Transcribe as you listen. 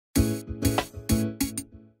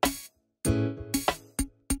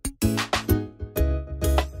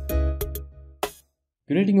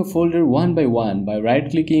Creating a folder one by one by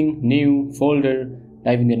right-clicking, New, Folder,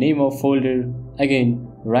 typing the name of folder, again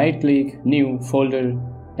right-click, New, Folder,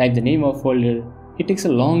 type the name of folder. It takes a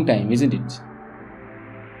long time, isn't it?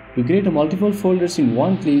 To create a multiple folders in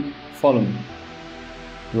one click, follow me.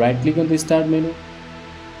 Right-click on the Start menu,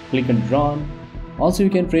 click on Run. Also, you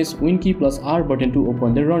can press Win key plus R button to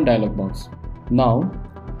open the Run dialog box. Now,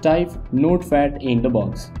 type Notepad in the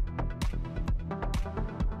box.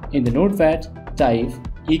 In the Notepad, type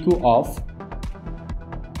echo off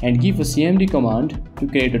and give a cmd command to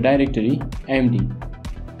create a directory md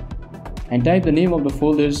and type the name of the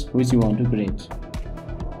folders which you want to create.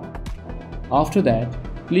 After that,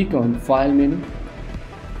 click on File menu,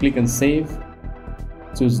 click on Save,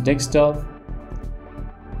 choose Desktop,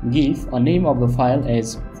 give a name of the file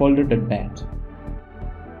as folder.bat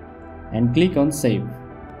and click on Save.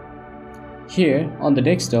 Here on the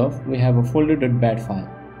desktop we have a folder.bat file.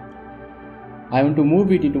 I want to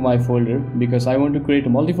move it into my folder because I want to create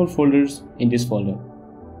multiple folders in this folder.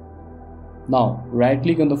 Now right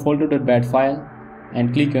click on the folder.bat file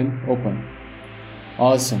and click on Open.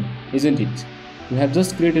 Awesome, isn't it? We have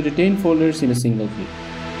just created 10 folders in a single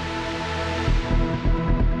click.